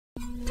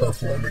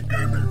Performing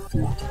Gaming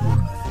 420.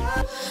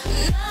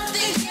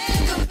 Nothing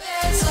can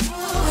compare to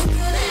who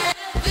could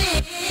have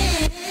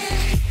been.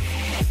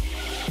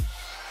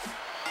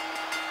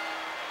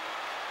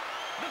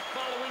 The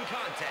following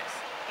contest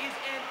is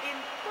an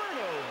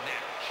Inferno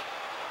match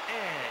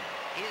and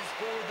is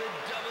for the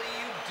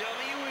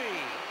WWE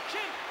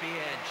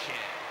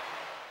Championship.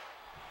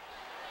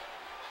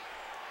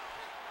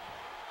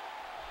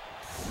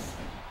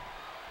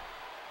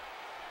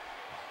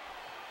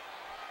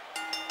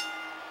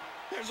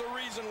 There's a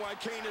reason why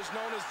Kane is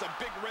known as the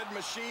Big Red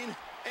Machine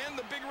and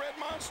the Big Red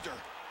Monster.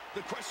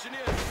 The question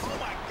is, oh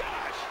my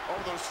gosh!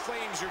 Oh, those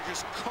flames are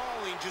just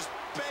calling, just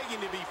begging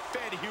to be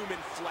fed human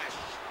flesh.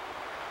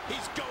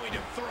 He's going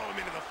to throw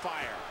him into the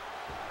fire.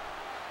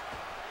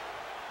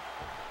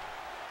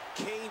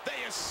 Kane,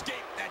 they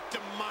escaped that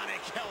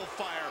demonic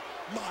hellfire.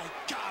 My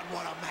God,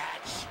 what a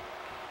match!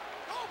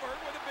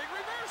 Goldberg with a big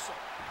reversal.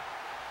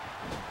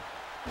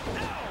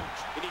 Ouch!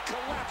 And he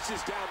collapses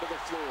down to the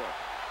floor.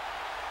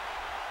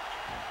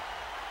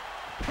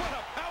 What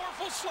a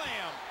powerful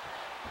slam!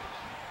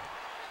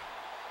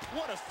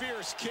 What a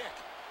fierce kick.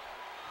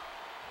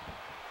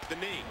 The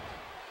knee.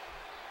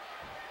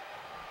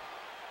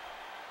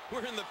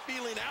 We're in the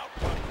feeling out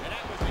point, and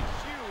that was a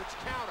huge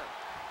counter.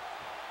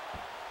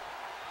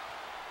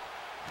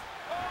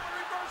 Oh, the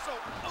reversal!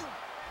 Oh.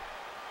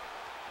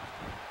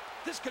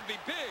 This could be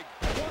big.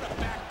 What a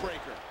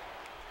backbreaker.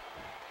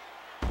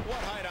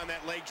 What height on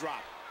that leg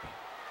drop.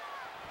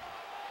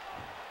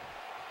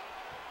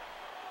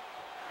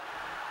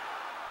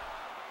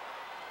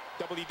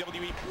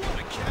 WWE, what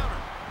a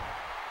counter.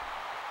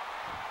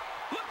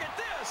 Look at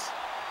this.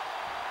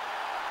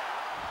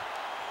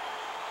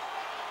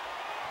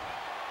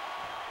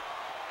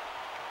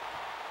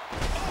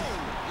 Oh,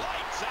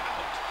 lights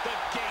out. The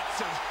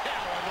gates of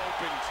hell have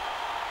opened.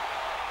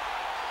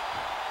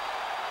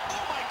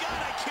 Oh my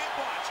God, I can't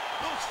watch.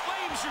 Those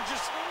flames are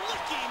just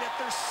licking at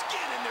their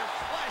skin and their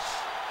flesh.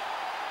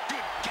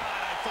 Good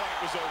God, I thought it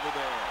was over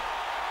there.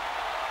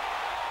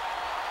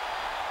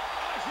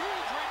 A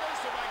huge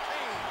reversal by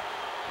Kane.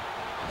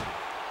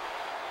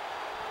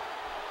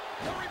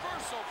 The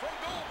reversal from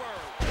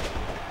Goldberg.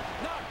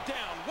 Knocked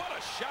down. What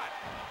a shot.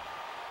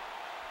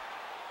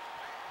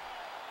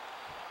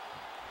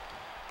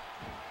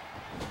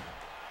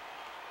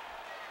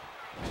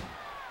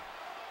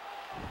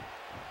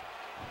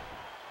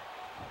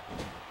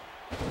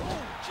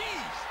 Oh,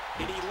 jeez.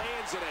 And he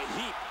lands in a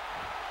heap.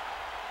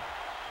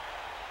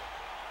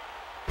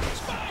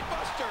 Spine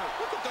buster.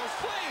 Look at those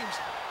flames.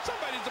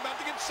 Somebody's about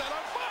to get set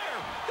on fire.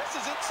 This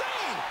is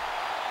insane.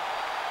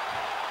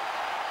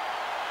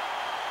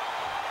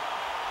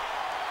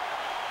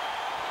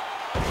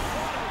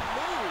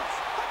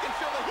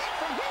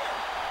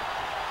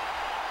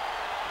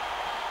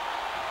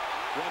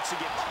 Once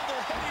again, oh,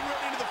 they're heading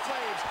right into the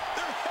flames.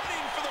 They're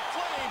heading for the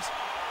flames.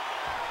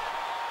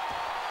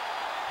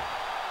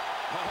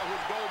 Oh,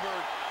 with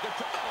Goldberg.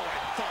 Oh, I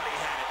thought he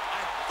had it.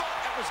 I thought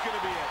that was going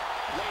to be it.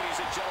 Ladies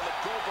and gentlemen,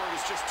 Goldberg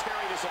is just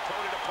tearing his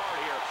opponent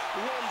apart here.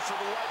 One for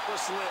the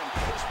lifeless limb.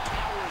 His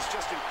power is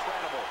just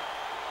incredible.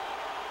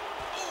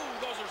 Ooh,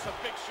 those are some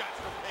big shots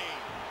for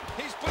Kane.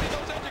 He's putting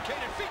those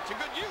educated feet to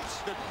good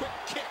use. The quick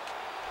kick.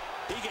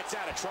 He gets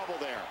out of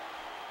trouble there.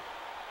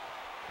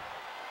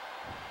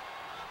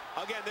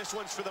 Again, this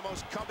one's for the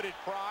most coveted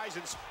prize,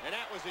 and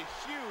that was a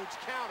huge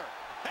counter.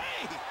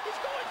 Hey, he's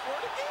going for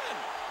it again.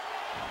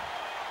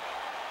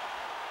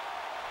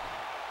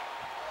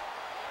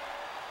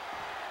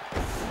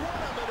 What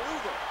a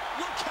maneuver.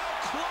 Look how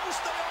close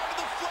they are to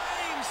the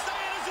flames. Say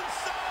it isn't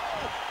so.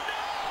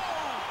 No!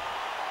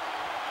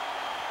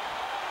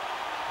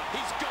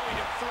 He's going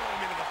to throw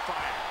him into the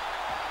fire.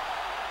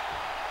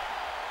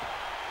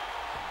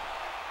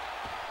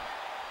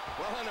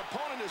 Well, an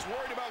opponent is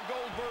worried about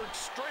Goldberg's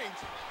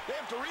strength. They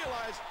have to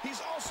realize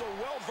he's also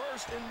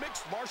well-versed in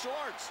mixed martial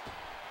arts.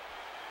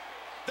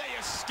 They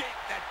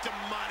escaped that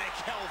demonic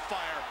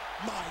hellfire.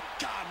 My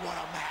God, what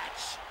a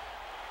match.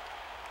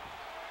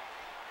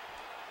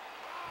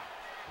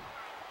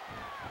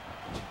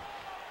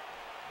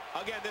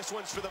 Again, this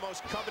one's for the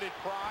most coveted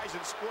prize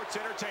in sports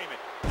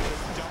entertainment, the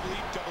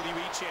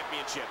WWE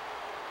Championship.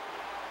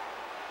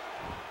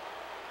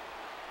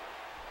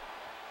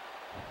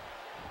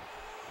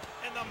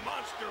 And the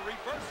monster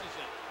reverses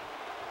it.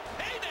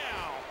 Hey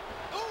now!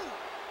 Ooh!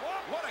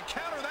 What a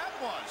counter that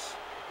was!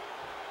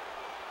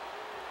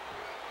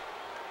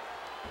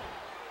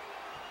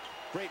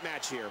 Great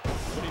match here.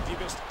 But if you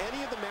missed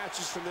any of the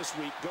matches from this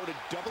week, go to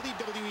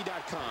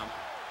WWE.com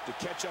to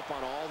catch up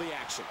on all the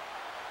action.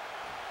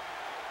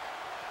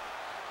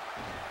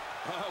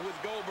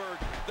 With Goldberg,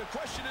 the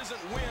question isn't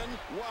when,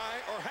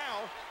 why, or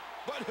how,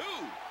 but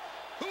who?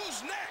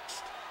 Who's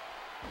next?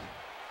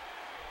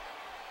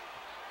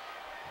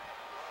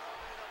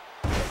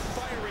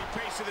 Fiery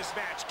pace of this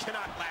match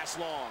cannot last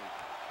long.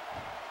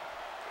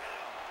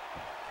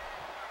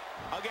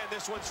 Again,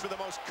 this one's for the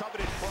most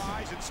coveted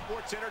prize in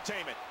sports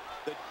entertainment,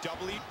 the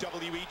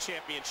WWE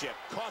Championship.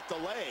 Caught the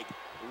leg.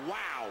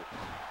 Wow.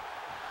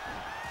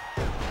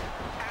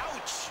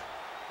 Ouch.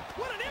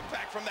 What an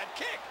impact from that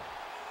kick.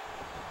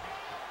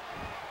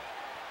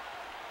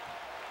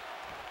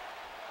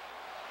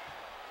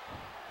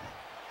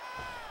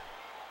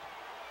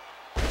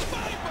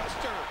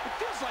 Spinebuster. It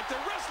feels like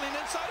they're wrestling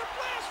inside a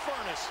blast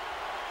furnace.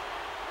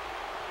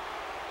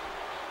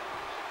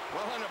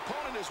 Well, an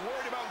opponent is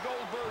worried about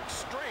Goldberg's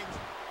strength.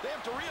 They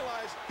have to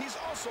realize he's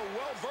also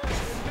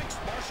well-versed in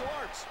mixed martial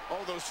arts.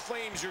 Oh, those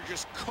flames are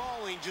just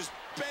calling, just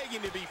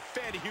begging to be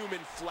fed human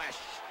flesh.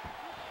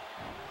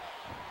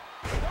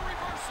 The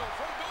reversal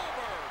from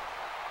Goldberg.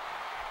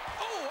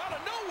 Oh, out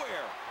of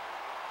nowhere.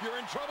 You're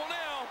in trouble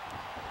now.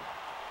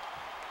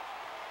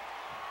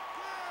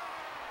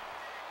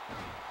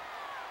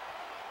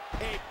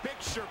 A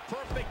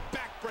picture-perfect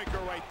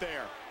backbreaker right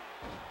there.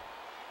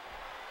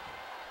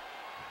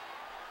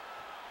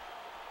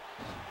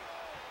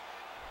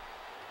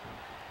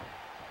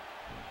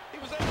 He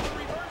was able to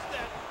reverse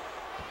that.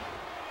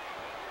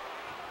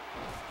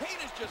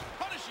 Kane is just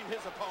punishing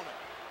his opponent.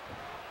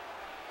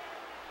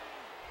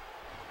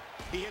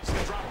 He hits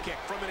the drop kick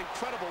from an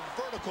incredible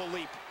vertical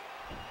leap.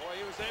 Boy,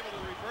 he was able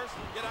to reverse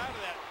and get out of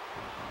that.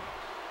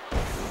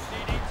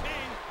 DDT.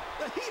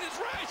 The heat is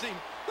rising.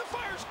 The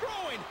fire's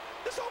growing.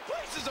 This whole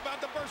place is about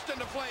to burst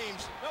into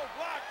flames. No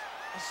block.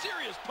 A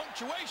serious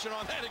punctuation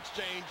on that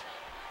exchange.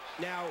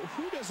 Now,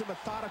 who does a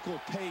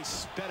methodical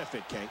pace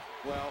benefit, Kane?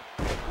 Well,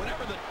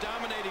 whenever the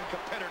dominating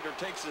competitor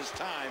takes his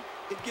time,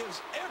 it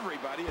gives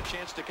everybody a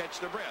chance to catch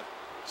their breath.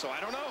 So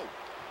I don't know.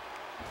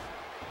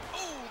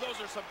 Oh,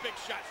 those are some big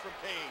shots from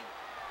Kane.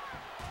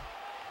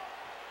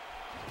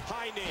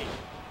 High knee.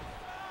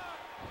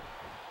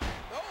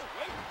 Oh,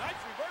 wait,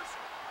 nice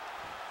reversal.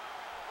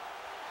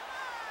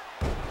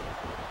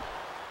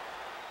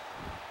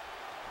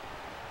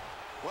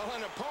 Well,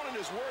 an opponent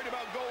is worried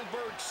about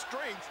Goldberg's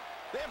strength.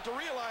 They have to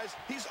realize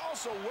he's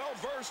also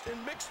well-versed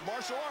in mixed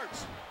martial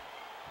arts.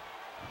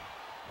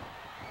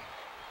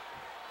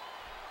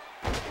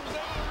 He was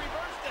able to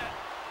reverse that.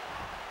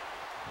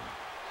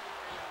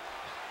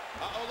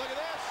 Uh-oh, look at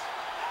this.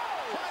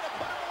 Trying to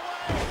put him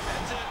away.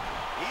 That's it.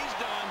 He's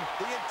done.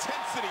 The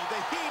intensity, the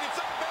heat, it's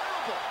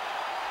unbearable.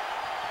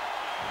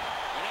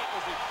 And that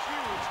was a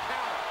huge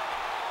counter.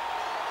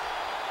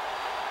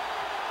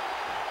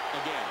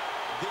 Again,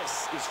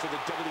 this is for the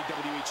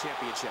WWE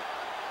Championship.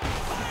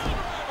 Pile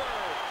driver!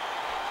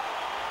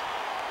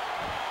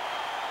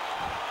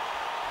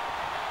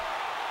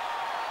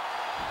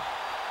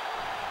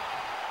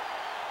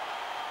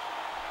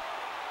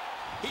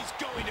 He's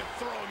going to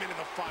throw him into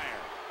the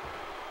fire.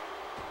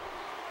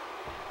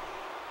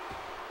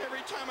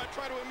 Every time I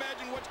try to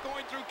imagine what's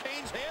going through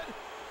Kane's head,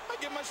 I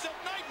give myself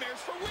nightmares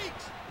for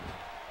weeks.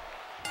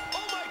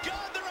 Oh my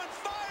God, they're on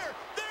fire!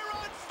 They're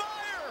on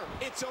fire!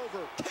 It's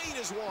over. Kane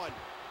has won.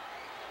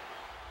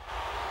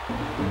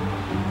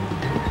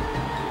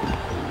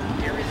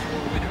 Here is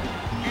your winner,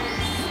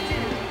 and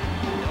still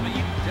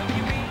WWE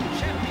Champion, Kane.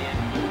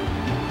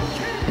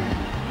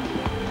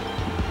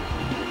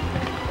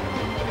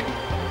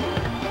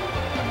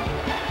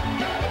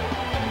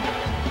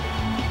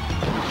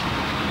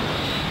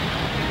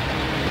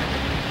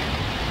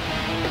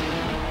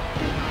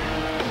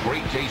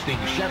 Great tasting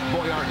Chef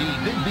Boyardee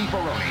Big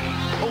Beefaroni.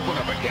 Open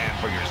up a can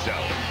for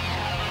yourself.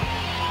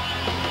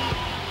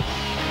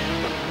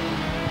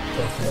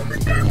 Performing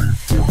daily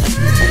for